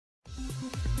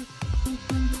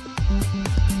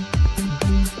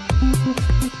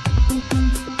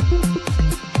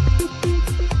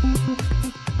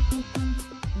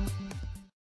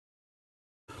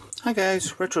Hi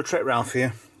guys, Retro Trek Ralph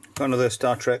here. Got another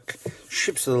Star Trek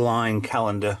Ships of the Line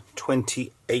calendar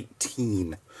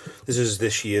 2018. This is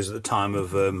this year's at the time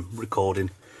of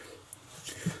recording.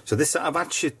 So this, I've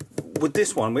actually, with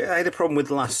this one, I had a problem with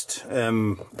the last,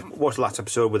 watched the last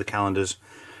episode with the calendars.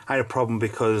 I had a problem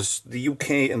because the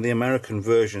UK and the American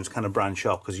versions kind of branch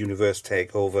off because Universe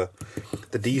take over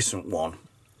the decent one.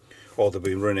 Or they've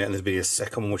been running it, and there's been a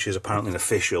second one which is apparently an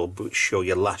official, but show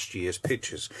you last year's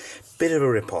pictures. Bit of a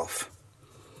rip-off,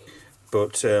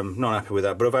 but not happy with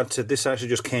that. But I've had to, this actually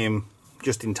just came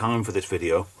just in time for this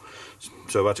video,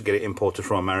 so I've had to get it imported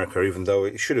from America, even though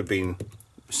it should have been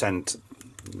sent,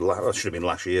 well, it should have been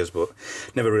last year's, but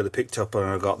never really picked up, and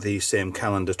I got the same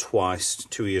calendar twice,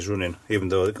 2 years running, even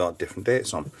though it got different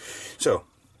dates on. So,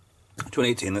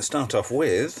 2018, let's start off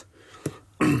with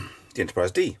the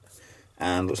Enterprise D.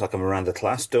 And looks like a Miranda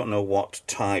class. Don't know what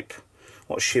type,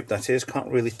 what ship that is. Can't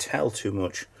really tell too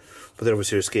much. But they're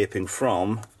obviously escaping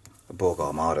from a Borg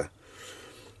Armada.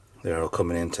 They're all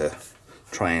coming in to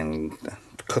try and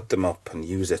cut them up and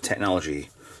use their technology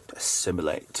to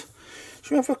assimilate. Should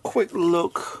we have a quick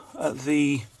look at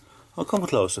the... I'll come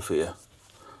closer for you.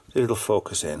 See if it'll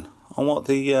focus in on what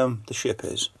the ship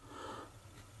is.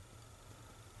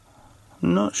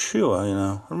 I'm not sure, you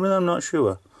know. I'm not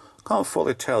sure. Can't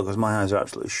fully tell because my eyes are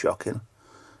absolutely shocking.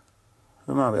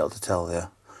 I might be able to tell there.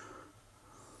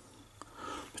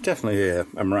 It's definitely a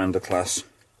Miranda class.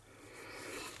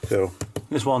 So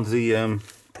this one's the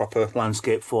proper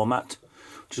landscape format,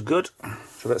 which is good.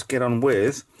 So let's get on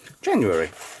with January.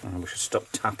 And we should stop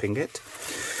tapping it.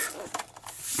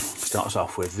 Starts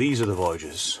off with these are the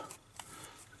Voyagers.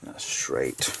 That's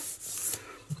straight.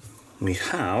 We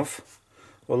have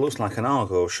what looks like an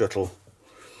Argo shuttle.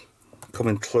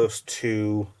 Coming close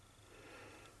to,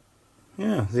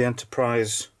 yeah, the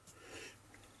Enterprise.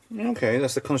 Okay,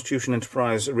 that's the Constitution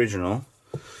Enterprise original.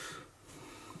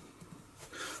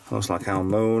 Looks like our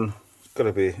moon. It's got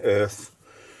to be Earth.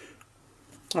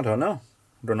 I don't know.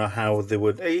 I don't know how they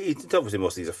would. It's obviously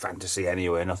most of these are fantasy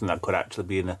anyway. Nothing that could actually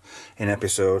be in an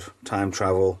episode. Time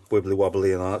travel, wibbly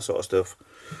wobbly, and all that sort of stuff.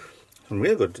 And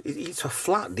really good. It's a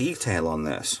flat detail on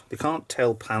this. You can't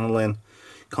tell paneling.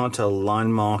 Can't tell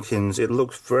line markings. It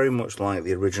looks very much like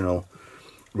the original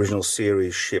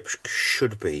series ship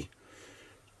should be,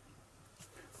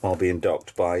 while being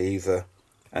docked by either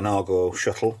an Argo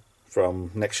shuttle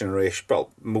from Next Generation, well,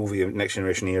 movie of Next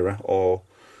Generation era, or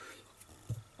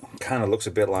kind of looks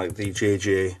a bit like the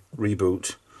JJ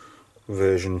reboot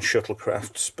version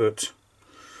shuttlecrafts. But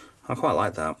I quite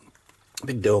like that.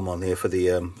 Big dome on here for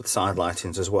the side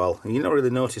lightings as well. And you don't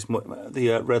really notice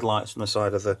the red lights on the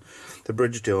side of the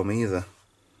bridge dome either.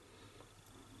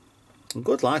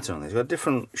 Good lighting on these. We've got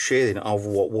different shading of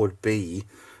what would be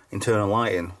internal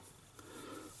lighting.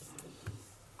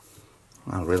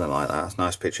 I really like that. It's a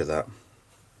nice picture of that.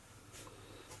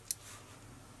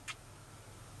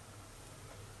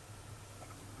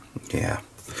 Yeah.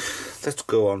 Let's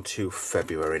go on to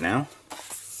February now.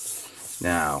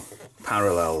 Now,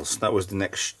 Parallels. That was the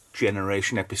Next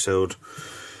Generation episode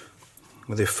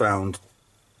where they found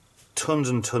tons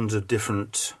and tons of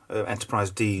different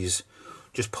Enterprise Ds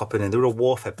just popping in. They were a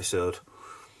Worf episode.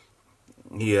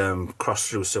 He crossed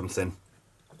through something.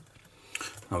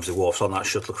 Obviously, Worf's on that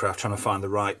shuttlecraft trying to find the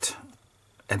right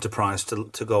Enterprise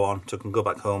to go on, so can go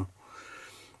back home.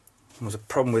 There was a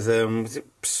problem with was it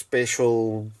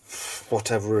spatial,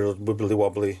 whatever, wibbly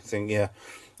wobbly thing, yeah.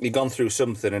 He'd gone through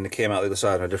something and he came out the other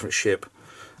side on a different ship,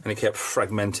 and he kept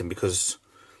fragmenting because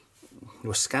he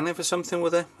was scanning for something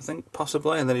with it, I think,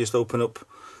 possibly, and then he just opened up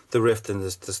the rift and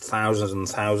there's thousands and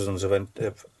thousands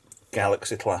of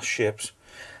Galaxy class ships.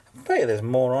 I bet there's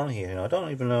more on here, you know. I don't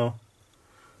even know.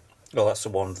 Oh, that's the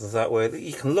one that way.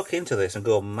 You can look into this and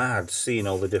go mad seeing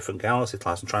all the different Galaxy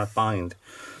class and trying to find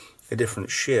a different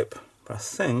ship. But I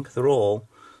think they're all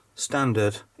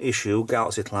standard issue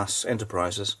Galaxy class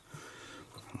Enterprises.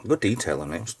 Good detail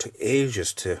on it. It took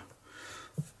ages to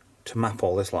map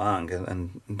all this like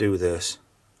and do this.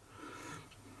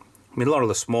 I mean, a lot of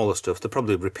the smaller stuff, they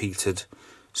probably repeated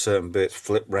certain bits,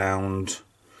 flip round.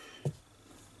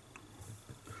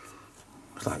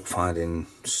 It's like finding,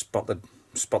 spot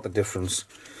the difference.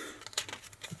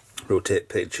 Rotate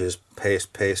pictures,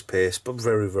 paste, but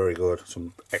very, very good.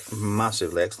 Some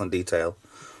massively excellent detail.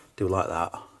 Do like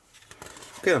that.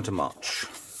 Get on to March.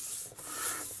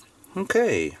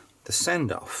 Okay, the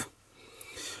send-off.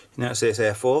 United States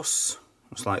Air Force.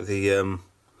 Looks like the,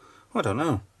 I don't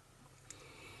know.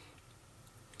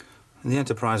 And the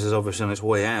Enterprise is obviously on its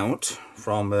way out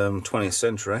from 20th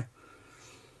century.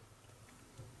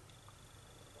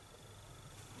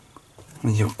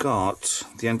 And you've got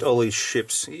all these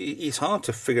ships. It's hard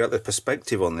to figure out the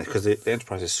perspective on this because the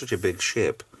Enterprise is such a big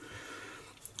ship.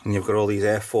 And you've got all these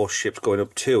Air Force ships going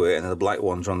up to it, and the black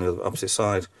ones are on the opposite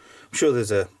side. I'm sure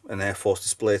there's an Air Force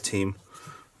display team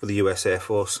for the US Air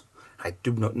Force. I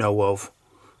do not know of.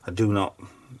 I do not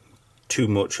too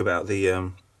much about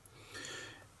the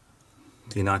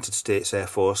United States Air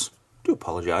Force. I do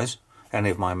apologise, any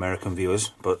of my American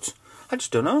viewers, but I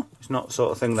just don't know. It's not the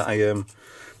sort of thing that I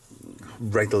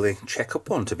regularly check up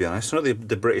on, to be honest. I know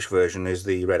the British version is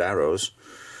the red arrows,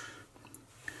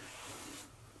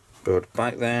 but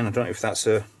back then, I don't know if that's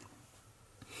is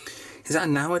that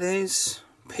a nowadays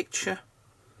picture?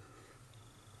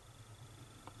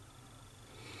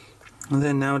 Are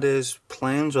they nowadays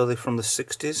planes, or are they from the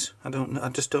 60s? I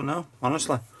just don't know,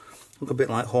 honestly. Look a bit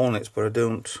like Hornets, but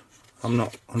I'm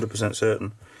not 100%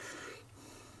 certain.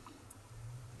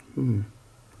 And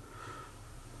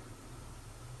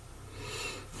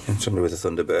somebody with a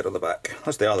Thunderbird on the back.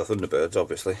 As they are the Thunderbirds,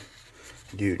 obviously.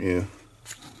 You knew.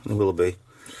 There will be.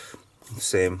 The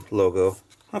same logo.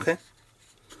 Okay.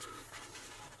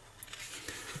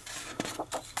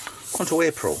 On to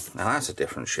April. Now that's a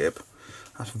different ship.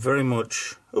 That's very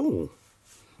much... Ooh.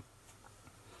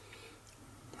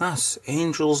 That's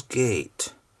Angel's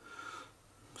Gate.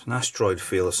 It's an asteroid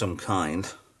field of some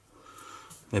kind.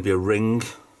 Maybe a ring.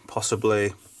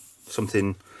 Possibly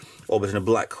something orbiting a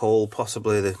black hole.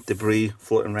 Possibly the debris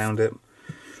floating around it.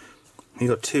 You've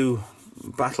got two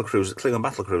battle cruisers, Klingon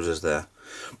battle cruisers there.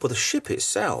 But the ship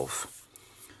itself,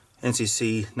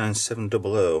 NCC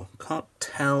 9700, can't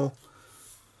tell.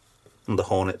 And the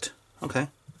Hornet. Okay.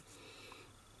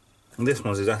 And this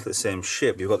one's exactly the same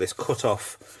ship. You've got this cut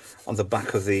off on the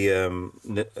back of the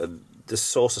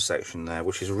saucer section there,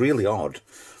 which is really odd.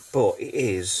 But it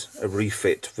is a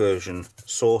refit version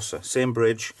saucer. Same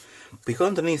bridge. But you go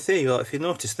underneath here, if you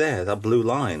notice there, that blue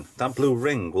line, that blue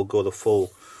ring will go the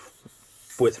full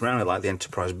width around it like the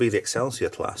Enterprise B, the Excelsior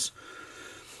class.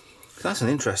 So that's an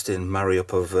interesting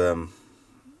marry-up of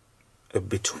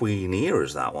between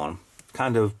eras, that one.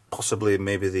 Kind of possibly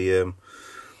maybe the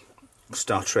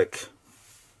Star Trek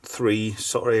 3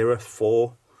 sort of era,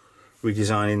 4,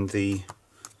 redesigning the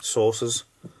saucers.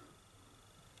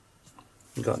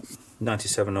 You've got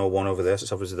 9701 over there, so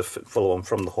it's obviously the follow-on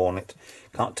from the Hornet.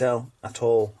 Can't tell at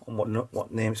all on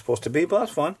what name it's supposed to be, but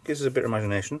that's fine. Gives us a bit of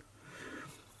imagination.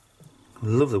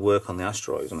 Lovely work on the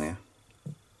asteroids on here.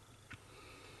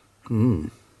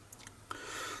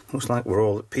 Looks like we're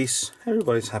all at peace.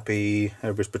 Everybody's happy.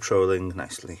 Everybody's patrolling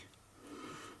nicely.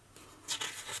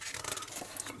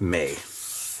 May.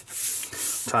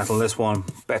 Title of this one,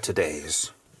 Better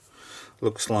Days.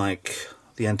 Looks like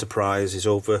the Enterprise is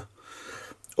overviewing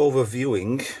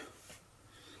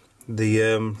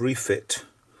the refit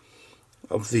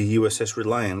of the USS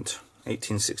Reliant,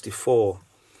 1864.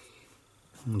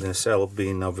 And the sail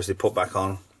being obviously put back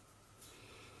on.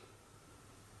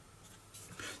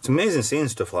 It's amazing seeing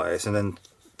stuff like this, and then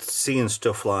seeing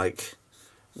stuff like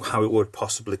how it would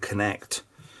possibly connect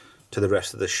to the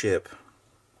rest of the ship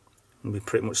and be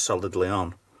pretty much solidly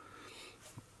on.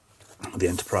 The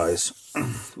Enterprise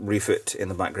refit in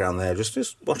the background there,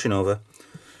 just watching over.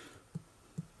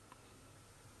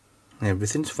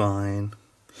 Everything's fine.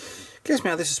 Guess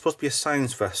me how this is supposed to be a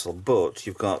science vessel, but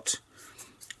you've got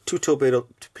two torpedo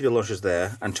launchers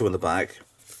there and two on the back,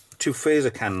 two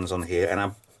phaser cannons on here, and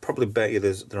I probably bet you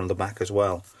they're on the back as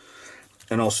well,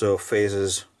 and also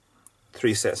phasers,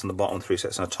 3 sets on the bottom, 3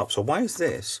 sets on the top. So why is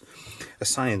this a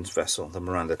science vessel, the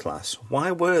Miranda class?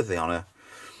 Why were they on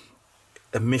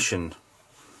a mission,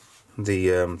 the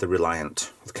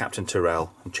Reliant, with Captain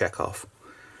Tyrrell and Chekhov?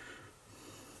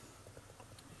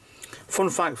 Fun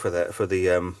fact for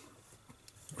the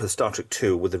Star Trek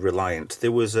 2 with the Reliant,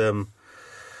 there was the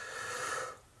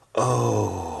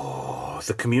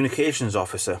communications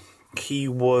officer. He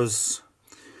was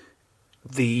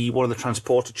one of the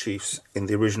transporter chiefs in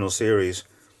the original series.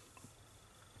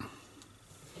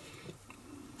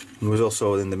 He was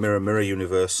also in the Mirror Mirror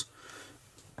universe.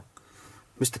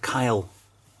 Mr. Kyle,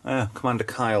 Commander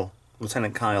Kyle,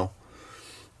 Lieutenant Kyle.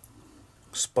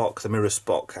 Spock, the Mirror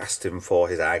Spock, asked him for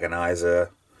his agonizer.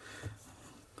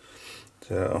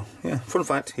 So yeah, fun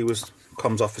fact, he was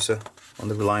comms officer on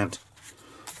the Reliant.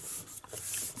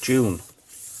 June.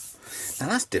 Now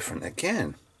that's different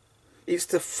again. It's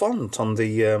the font on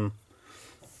the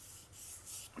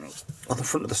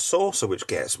front of the saucer which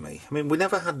gets me. I mean, we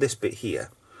never had this bit here.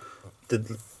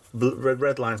 The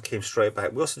red lines came straight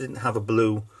back. We also didn't have a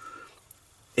blue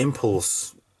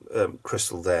impulse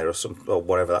crystal there, or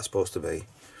whatever that's supposed to be.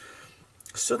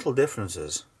 Subtle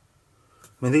differences.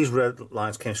 I mean, these red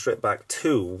lines came straight back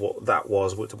to what that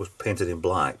was, which was painted in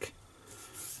black.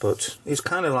 But it's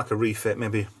kind of like a refit,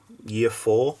 maybe year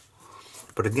 4.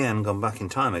 But again, gone back in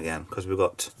time again, because we've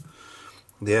got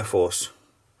the Air Force.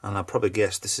 And I'd probably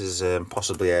guess this is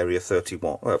possibly Area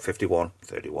 31, well, 51,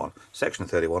 31, Section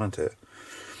 31, isn't it?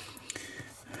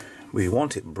 We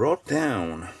want it brought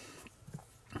down.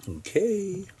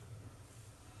 Okay.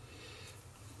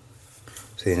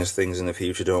 Seeing as things in the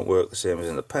future don't work the same as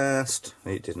in the past,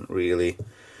 it didn't really,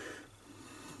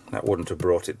 that wouldn't have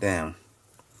brought it down.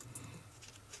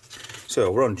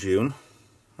 So we're on June.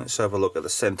 Let's have a look at the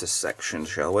centre section,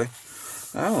 shall we?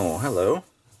 Oh, hello.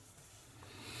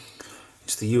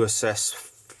 It's the USS,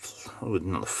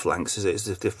 not the Flanks, is it? It's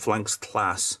the Flanks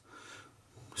class.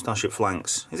 Starship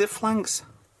Flanks. Is it Flanks?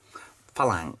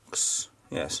 Phalanx,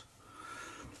 yes.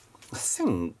 I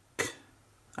think,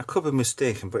 I could be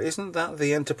mistaken, but isn't that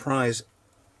the Enterprise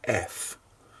F?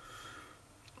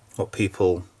 What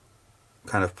people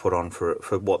kind of put on for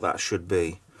what that should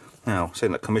be. Now,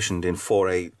 saying that commissioned in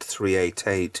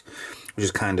 48388, which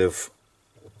is kind of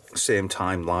same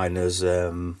timeline as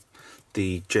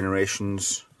the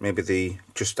Generations, maybe the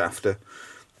just after,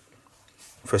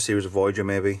 first series of Voyager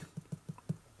maybe.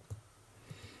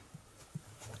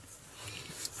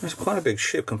 It's quite a big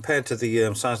ship compared to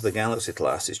the size of the Galaxy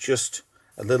class. It's just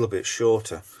a little bit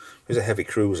shorter. It's a heavy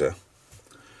cruiser.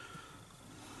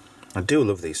 I do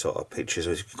love these sort of pictures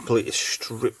where you completely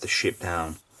strip the ship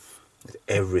down with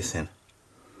everything.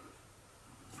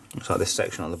 Looks like this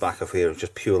section on the back of here is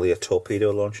just purely a torpedo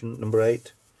launcher, number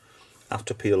 8. Aft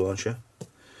torpedo launcher.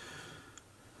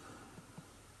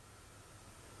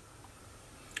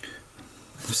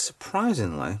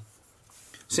 Surprisingly,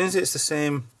 since it's the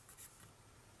same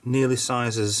nearly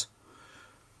size as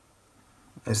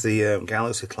the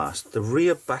Galaxy class, the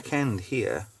rear back end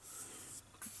here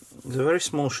is a very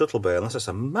small shuttle bay, unless it's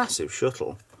a massive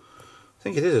shuttle. I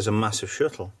think it is, it's a massive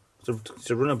shuttle. It's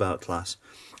a runabout class.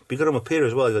 But you've got them up here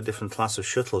as well, you've got different class of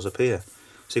shuttles up here.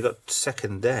 So you've got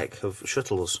second deck of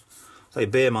shuttles. So your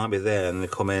bay might be there and they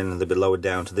come in and they'll be lowered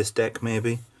down to this deck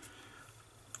maybe.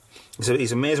 So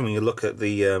it's amazing when you look at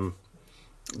the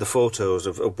photos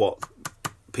of what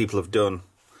people have done,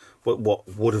 what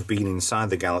would have been inside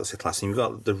the Galaxy class, and you've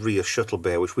got the rear shuttle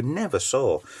bay, which we never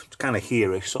saw. It's kind of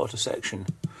here-ish sort of section,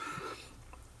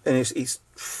 and it's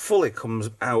fully comes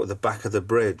out at the back of the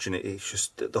bridge, and it's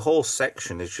just the whole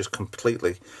section is just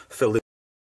completely filled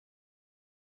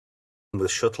in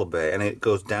with shuttle bay, and it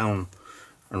goes down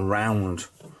and round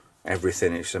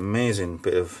everything. It's an amazing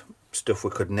bit of stuff we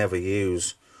could never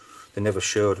use. They never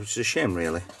showed, which is a shame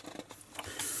really.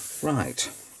 Right.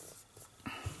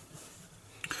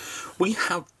 We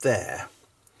have there,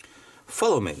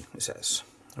 follow me, it says,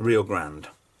 Rio Grande.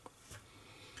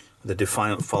 The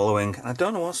Defiant following, I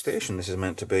don't know what station this is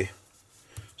meant to be.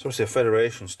 It's obviously a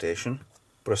Federation station,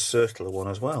 but a circular one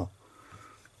as well.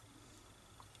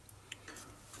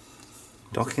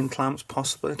 Docking clamps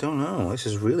possibly, I don't know, this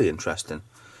is really interesting.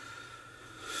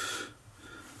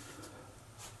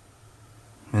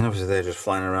 I mean, obviously they're just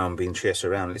flying around, being chased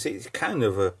around. It's kind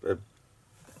of a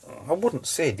I wouldn't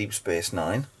say Deep Space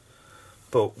Nine,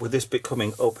 but with this bit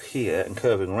coming up here and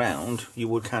curving round, you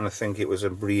would kind of think it was a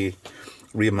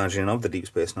reimagining of the Deep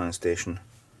Space Nine station.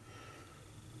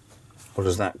 Or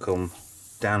does that come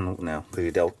down now?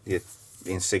 Because your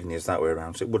insignia is that way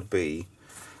around, so it would be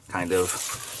kind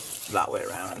of that way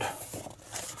around.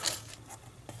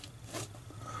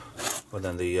 But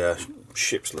then the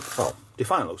ships look, oh,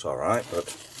 Defiant looks alright, but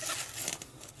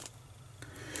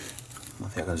I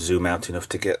think I can zoom out enough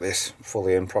to get this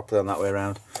fully in properly on that way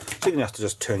around. So you're going to have to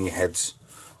just turn your heads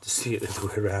to see it the other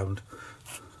way around.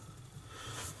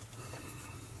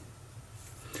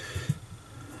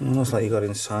 And looks like you got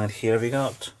inside here. Have you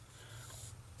got?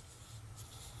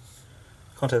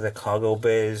 Can't tell if they're cargo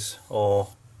bays or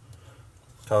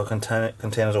cargo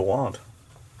containers or what.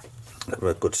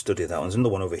 A good study of that one. There's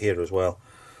another one over here as well.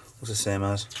 Looks the same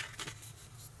as.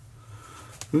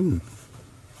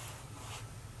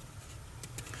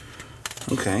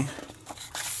 Okay.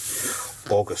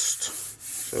 August.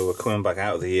 So we're coming back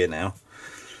out of the year now.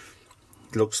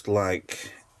 It looks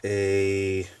like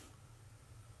a,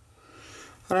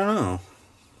 I don't know.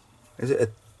 Is it a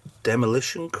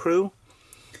demolition crew?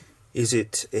 Is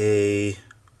it a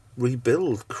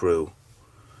rebuild crew?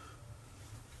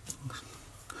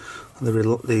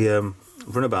 The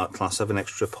runabout class have an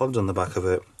extra pods on the back of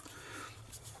it.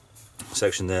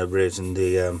 Section there, raising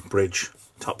the bridge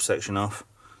top section off,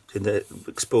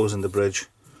 exposing the bridge.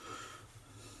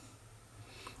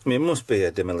 I mean, it must be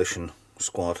a demolition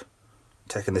squad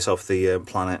taking this off the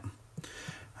planet.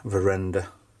 Verenda.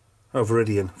 Oh,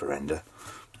 Verenda.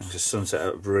 There's a sunset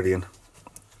at Viridian.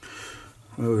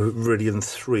 Viridian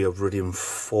 3 or Viridian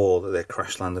 4 that they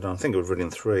crash landed on. I think it was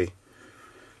Viridian 3.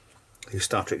 The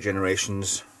Star Trek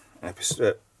Generations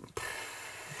episode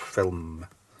film.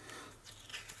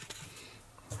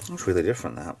 It's really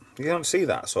different, that. You don't see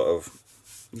that sort of...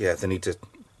 Yeah, they need to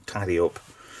tidy up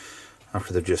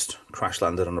after they've just crash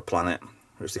landed on a planet,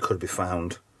 which they could be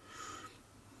found.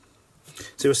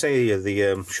 So we'll say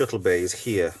the shuttle bay is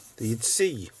here. You'd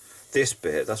see this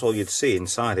bit, that's all you'd see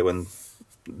inside it when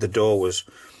the door was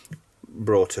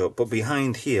brought up. But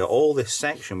behind here, all this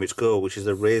section which is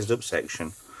the raised up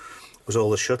section, was all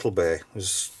the shuttle bay. It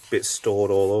was bits stored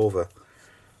all over.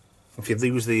 If you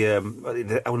lose I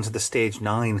went to the Stage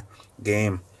 9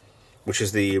 game, which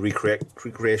is the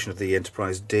recreation of the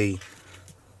Enterprise D,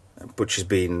 which has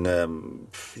been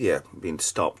been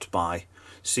stopped by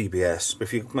CBS. But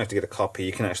if you manage to get a copy,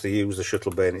 you can actually use the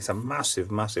shuttle bay, and it's a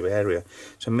massive area.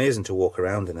 It's amazing to walk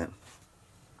around in it.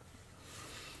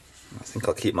 I think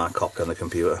I'll keep my copy on the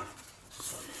computer.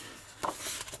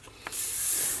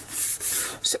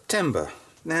 September.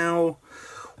 Now,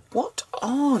 what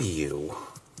are you?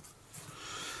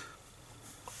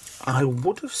 I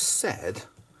would have said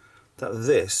that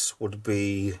this would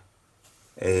be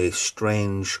a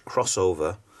strange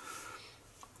crossover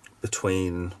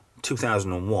between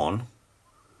 2001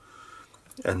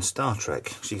 and Star Trek.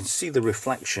 So you can see the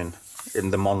reflection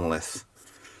in the monolith.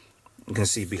 You can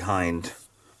see behind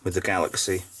with the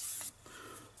galaxy.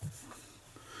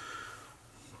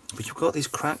 But you've got these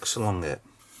cracks along it.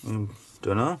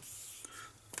 Don't know.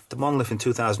 The monolith in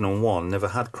 2001 never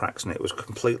had cracks in it. It was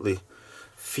completely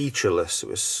featureless. It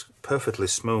was perfectly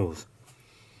smooth.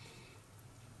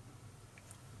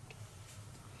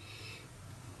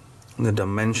 And the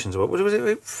dimensions, what was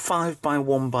it? 5 by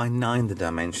 1 by 9, the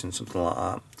dimensions, something like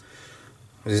that.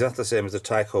 It was exactly the same as the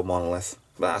Tycho monolith,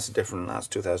 but that's different. That's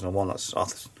 2001.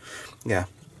 That's yeah.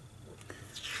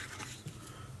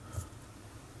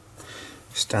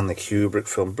 Stanley Kubrick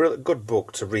film. Brilliant, good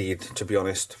book to read, to be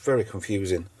honest. Very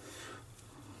confusing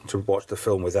to watch the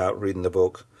film without reading the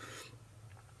book.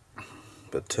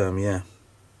 But yeah,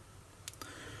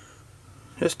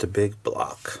 just a big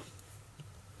block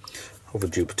over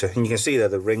Jupiter, and you can see there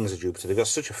the rings of Jupiter. They've got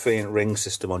such a faint ring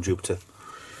system on Jupiter,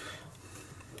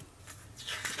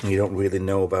 and you don't really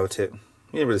know about it.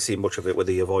 You don't really see much of it with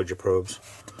the Voyager probes.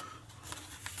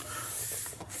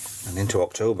 And into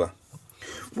October,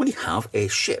 we have a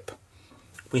ship.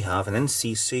 We have an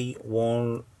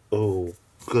NCC-1. Oh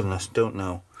goodness, don't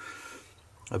know.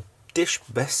 A dish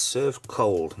best served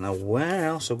cold. Now, where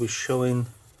else are we showing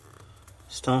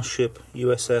Starship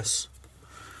USS?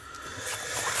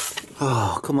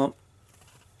 Oh, come on.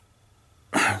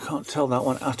 I can't tell that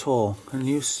one at all. Can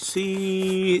you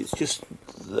see? It's just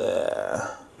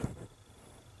there.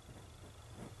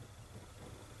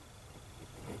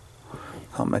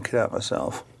 Can't make it out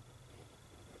myself.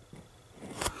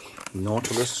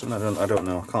 Nautilus? I don't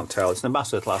know. I can't tell. It's an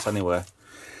ambassador class anyway.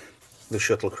 The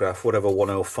shuttlecraft, whatever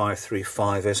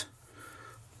 10535 is.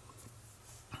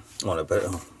 Well, a bit.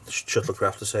 Oh, the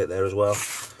shuttlecraft to say it there as well.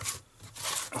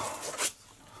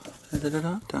 Da, da,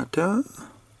 da, da, da.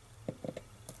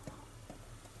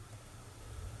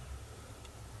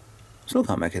 Still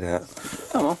can't make it out.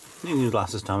 Oh well, you can use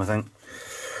glasses time, I think.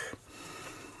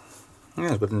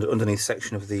 Yeah, it's got an underneath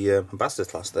section of the ambassador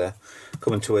class there,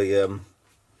 coming to a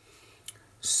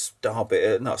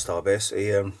not starbase,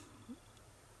 a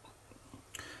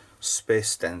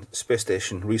space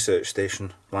station, research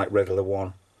station like regular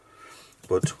one,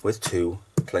 but with 2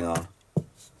 Klingon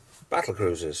battle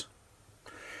cruisers.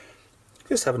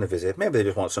 Just having a visit. Maybe they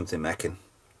just want something meching.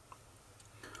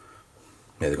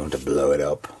 Maybe they're going to blow it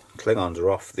up. Klingons are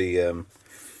off the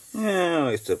yeah,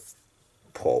 it's a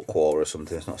port quarter or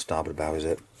something. It's not starboard bow, is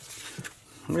it?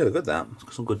 Really good, that. It's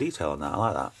got some good detail on that. I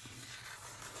like that.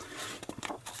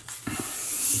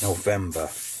 November.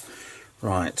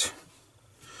 Right.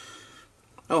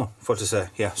 Oh, forgot to say,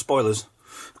 yeah, spoilers.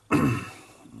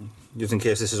 Just in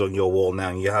case this is on your wall now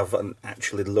and you haven't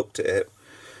actually looked at it.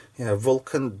 Yeah,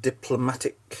 Vulcan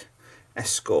diplomatic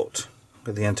escort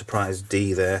with the Enterprise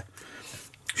D there.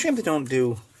 Shame they don't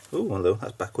do... Oh, hello,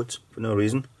 that's backwards for no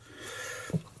reason.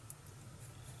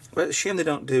 But it's a shame they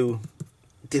don't do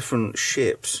different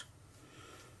ships.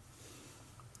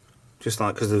 Just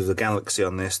like, because there was a Galaxy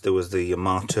on this, there was the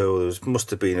Yamato, must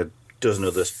have been a dozen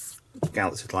other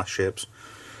Galaxy class ships.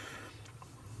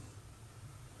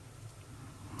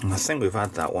 And I think we've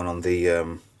had that one on the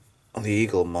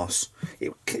Eaglemoss.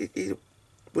 It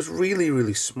was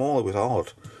really small. It was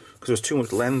odd because there was too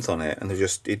much length on it, and it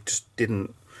just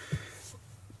didn't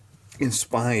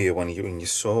inspire you when you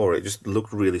saw it. It just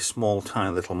looked really small,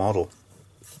 tiny little model.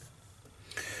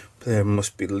 They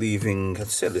must be leaving, I'd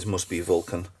say this must be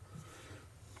Vulcan.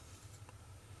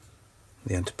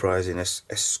 The Enterprise in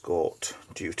escort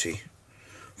duty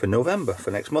for November,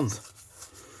 for next month.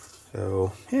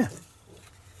 So, yeah.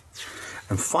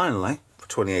 And finally, for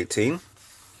 2018,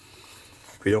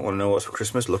 if you don't want to know what's for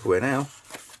Christmas, look away now.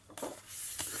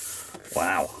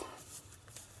 Wow.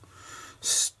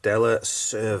 Stellar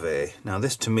Survey. Now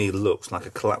this to me looks like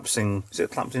a collapsing, is it a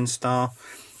collapsing star?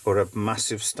 Or a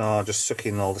massive star just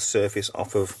sucking all the surface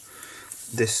off of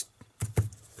this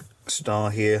star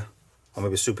here. Or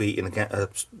maybe superheating a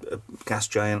gas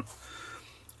giant.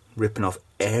 Ripping off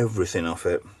everything off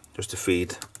it just to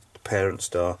feed the parent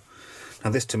star.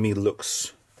 Now this to me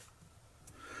looks...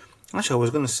 Actually, I was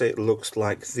going to say it looks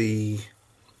like the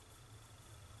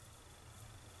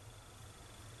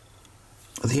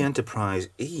Enterprise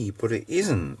E, but it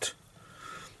isn't.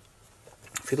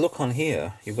 If you look on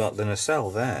here, you've got the nacelle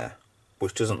there,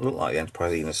 which doesn't look like the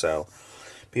Enterprise E nacelle.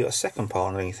 But you've got a second part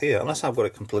underneath here, unless I've got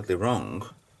it completely wrong.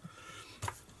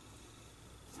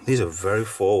 These are very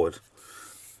forward.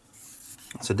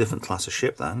 It's a different class of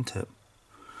ship, that, isn't it?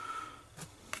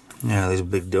 Yeah, there's a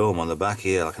big dome on the back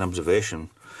here, like an observation.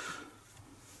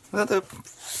 Is that the...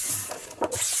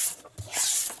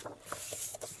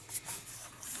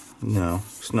 No,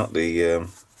 it's not the...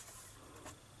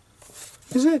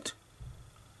 Is it?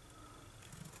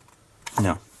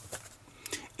 No,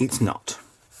 it's not.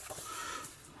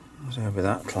 So it'll be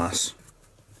that class.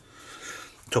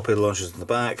 Torpedo launchers in the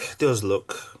back. It does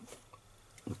look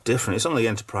different. It's only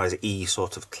Enterprise E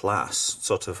sort of class,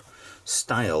 sort of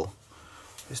style.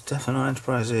 It's definitely not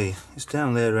Enterprise E. It's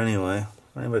down there anyway.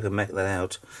 Anybody can make that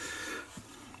out.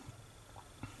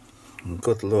 And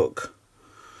good luck.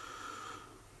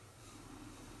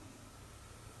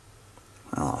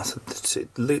 Oh,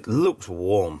 it looks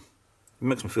warm. It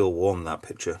makes me feel warm, that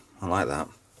picture. I like that.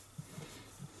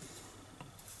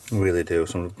 I really do.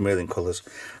 Some amazing colours.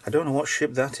 I don't know what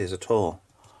ship that is at all.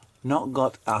 Not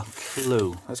got a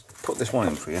clue. Let's put this one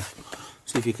in for you.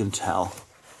 See if you can tell.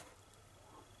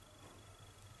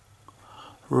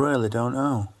 Really don't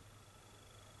know.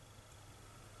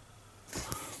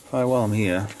 Right, while I'm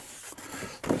here,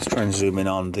 let's try and zoom in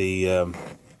on the...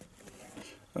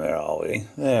 where are we?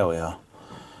 There we are.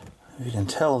 If you can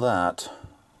tell that,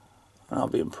 I'll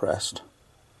be impressed.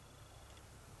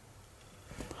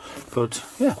 But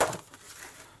yeah,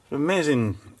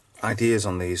 amazing ideas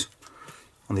on these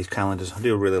calendars. I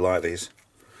do really like these.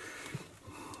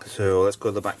 So let's go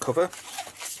to the back cover.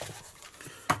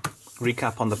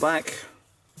 Recap on the back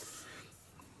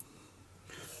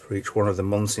for each one of the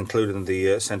months, including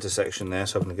the centre section there.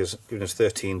 So I'm giving us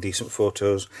 13 decent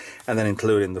photos, and then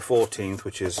including the 14th,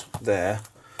 which is there.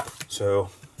 So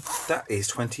that is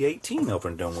 2018 over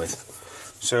and done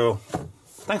with. So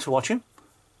thanks for watching.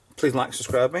 Please like,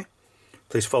 subscribe me.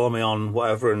 Please follow me on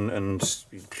whatever, and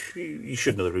you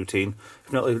should know the routine.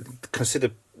 If not,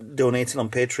 consider donating on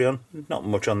Patreon. Not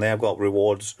much on there. I've got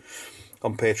rewards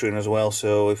on Patreon as well,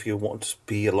 so if you want to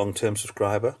be a long-term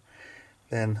subscriber,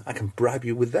 then I can bribe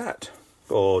you with that.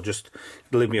 Or just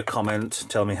leave me a comment,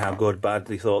 tell me how good, bad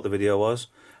you thought the video was,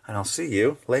 and I'll see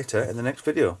you later in the next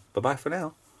video. Bye-bye for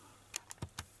now.